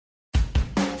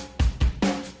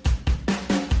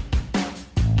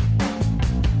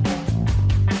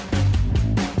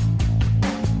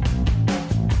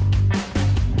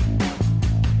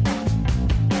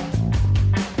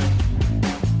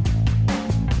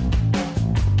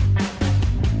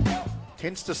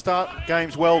Tends to start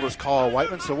games well, does Kyle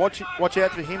Waitman, so watch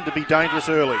out for him to be dangerous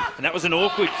early. And that was an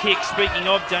awkward kick. Speaking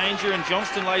of danger, and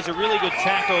Johnston lays a really good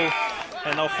tackle,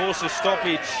 and they'll force a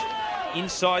stoppage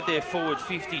inside their forward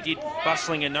 50. Did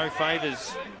Bustlinger no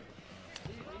favours.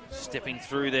 Stepping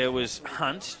through there was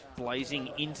Hunt, blazing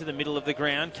into the middle of the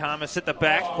ground. Karmas at the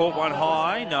back, caught one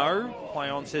high. No, play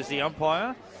on, says the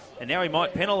umpire. And now he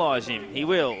might penalise him. He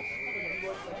will.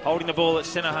 Holding the ball at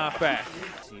centre half back.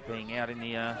 He being out in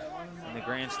the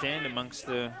grandstand amongst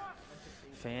the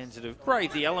fans that have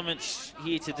braved the elements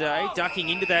here today, ducking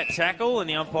into that tackle, and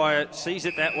the umpire sees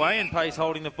it that way and pays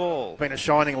holding the ball. Been a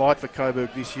shining light for Coburg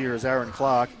this year as Aaron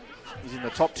Clark. He's in the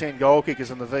top 10 goal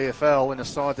kickers in the VFL in a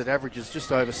side that averages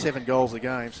just over 7 goals a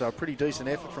game, so a pretty decent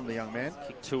effort from the young man.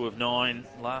 Kicked 2 of 9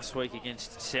 last week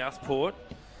against Southport.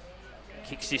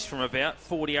 Kicks this from about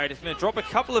 48. It's going to drop a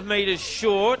couple of metres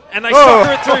short, and they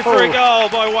sucker it through for a goal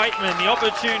by Waitman, the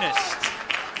opportunist.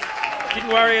 Didn't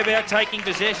worry about taking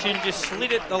possession, just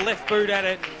slid it, the left boot at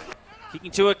it.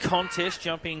 Kicking to a contest,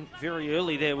 jumping very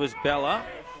early there was Bella.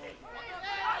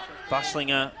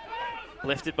 Bustlinger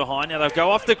left it behind. Now they'll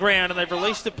go off the ground and they've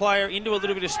released the player into a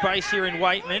little bit of space here in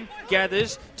Waitman.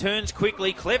 Gathers, turns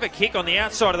quickly, clever kick on the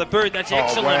outside of the boot. That's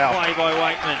excellent play by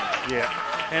Waitman. Yeah.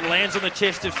 And lands on the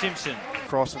chest of Simpson.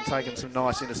 Cross and taking some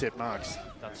nice intercept marks.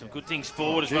 Done some good things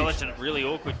forward as well. It's a really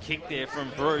awkward kick there from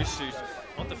Bruce, who's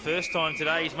not the first time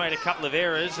today. He's made a couple of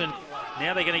errors, and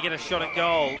now they're going to get a shot at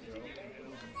goal.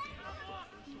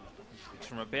 It's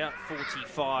from about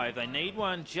 45. They need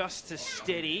one just to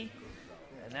steady,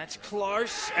 and that's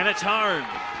close, and it's home.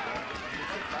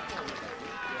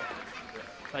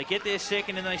 They get their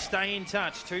second and they stay in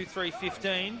touch.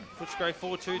 2-3-15. Footscray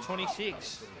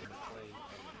 4-2-26.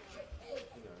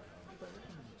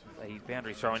 The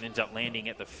boundary throw and ends up landing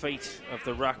at the feet of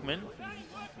the ruckman.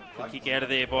 Good kick out of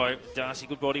there by Darcy.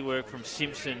 Good body work from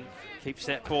Simpson. Keeps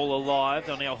that ball alive.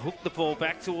 They'll now hook the ball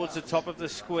back towards the top of the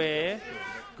square.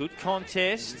 Good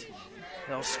contest.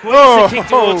 They'll squeeze the kick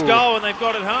towards goal, and they've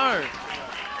got it home.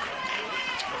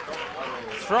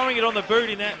 Throwing it on the boot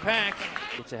in that pack.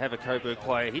 Good to have a Coburg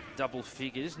player hit double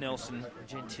figures. Nelson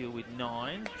Gentile with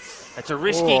 9. That's a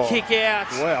risky kick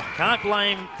out. Wow. Can't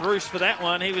blame Bruce for that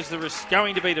one. He was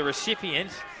going to be the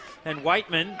recipient, and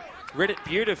Waitman read it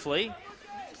beautifully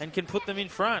and can put them in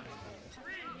front.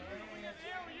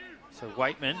 So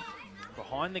Waitman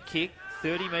behind the kick,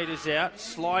 30 metres out,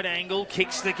 slide angle,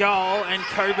 kicks the goal, and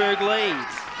Coburg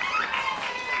leads.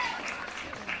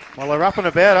 Well, they're up and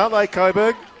about, aren't they,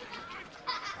 Coburg?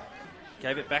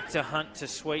 Gave it back to Hunt, to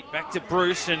Sweet, back to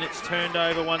Bruce, and it's turned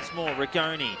over once more.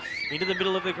 Rigoni into the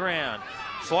middle of the ground.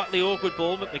 Slightly awkward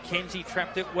ball, but McKenzie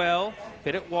trapped it well.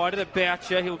 Fed it wide to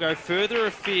Boucher. He'll go further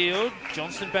afield.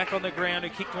 Johnston back on the ground,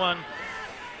 who kicked one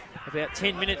about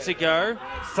 10 minutes ago.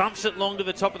 Thumps it long to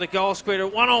the top of the goal square to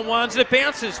one-on-ones, and it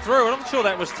bounces through. I'm not sure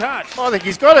that was touched. I think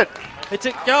he's got it. It's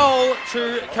a goal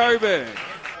to Coburg.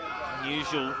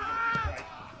 Unusual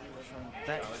from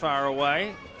that far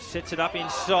away. Sets it up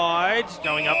inside.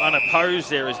 Going up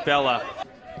unopposed there is Bella.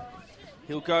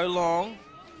 He'll go long.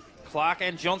 Clark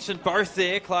and Johnson both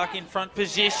there. Clark in front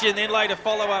position, then later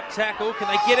follow-up tackle. Can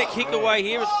they get a kick away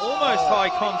here? It's almost high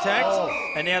contact.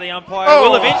 And now the umpire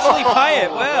will eventually pay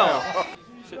it. Well,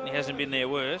 certainly hasn't been their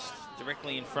worst.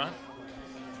 Directly in front.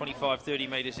 25-30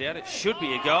 metres out. It should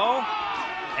be a goal.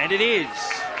 And it is.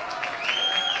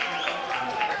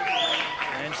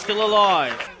 And still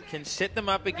alive. Can set them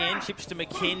up again. Chips to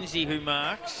McKenzie, who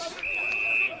marks.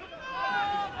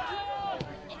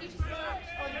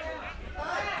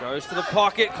 Goes to the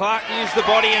pocket. Clark used the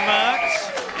body and marks,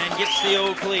 and gets the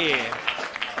all clear.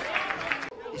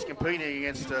 He's competing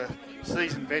against a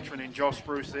seasoned veteran in Josh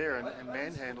Bruce there, and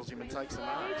manhandles him and takes the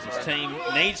mark. So. His team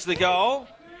needs the goal,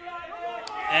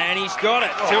 and he's got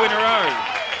it. 2 in a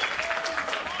row.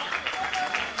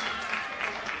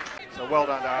 So well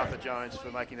done to Arthur Jones for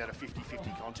making that a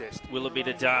 50-50 contest. Willoughby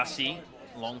to Darcy.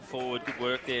 Long forward. Good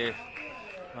work there.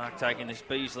 Mark taking this.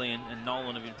 Beasley and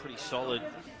Nolan have been pretty solid.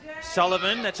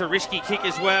 Sullivan, that's a risky kick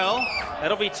as well.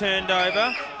 That'll be turned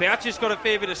over. Boucher's got a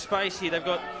fair bit of space here. They've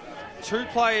got 2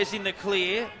 players in the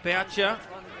clear. Boucher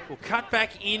will cut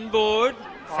back inboard.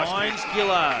 Finds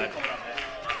Gillard.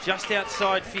 Just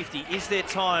outside 50. Is there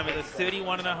time at the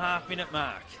 31.5-minute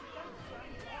mark?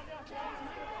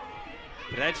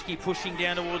 Bradski pushing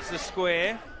down towards the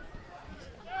square.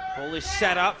 Ball is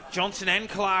sat up. Johnson and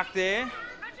Clark there.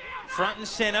 Front and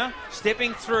centre.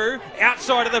 Stepping through.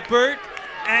 Outside of the boot.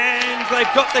 And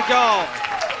they've got the goal.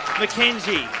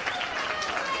 McKenzie.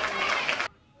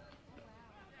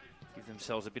 Give them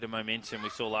themselves a bit of momentum.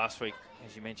 We saw last week,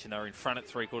 as you mentioned, they were in front at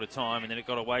three-quarter time, and then it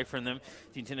got away from them.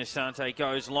 Dintinasante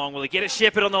goes long. Will he get a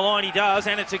Shepherd on the line? He does,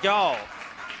 and it's a goal.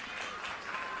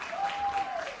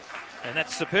 And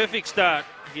that's the perfect start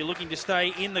if you're looking to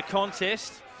stay in the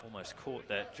contest. Almost caught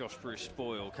that Josh Bruce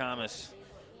spoil. Karmas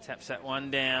taps that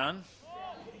one down.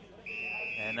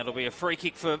 And that'll be a free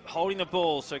kick for holding the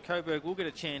ball. So Coburg will get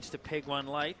a chance to peg one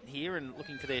late here and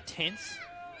looking for their 10th.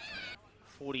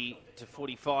 40 to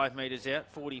 45 metres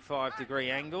out, 45-degree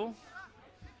angle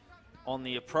on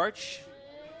the approach.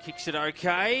 Kicks it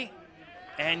okay,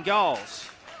 and goals.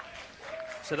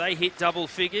 So they hit double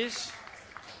figures.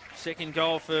 Second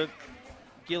goal for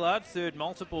Gillard, third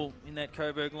multiple in that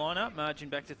Coburg lineup. Margin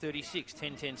back to 36,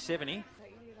 10-10-70.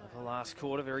 The last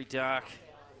quarter, very dark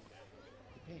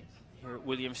here at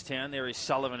Williamstown. There is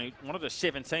Sullivan, who wanted a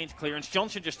 17th clearance.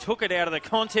 Johnson just took it out of the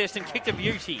contest and kicked a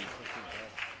beauty.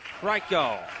 Great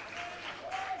goal.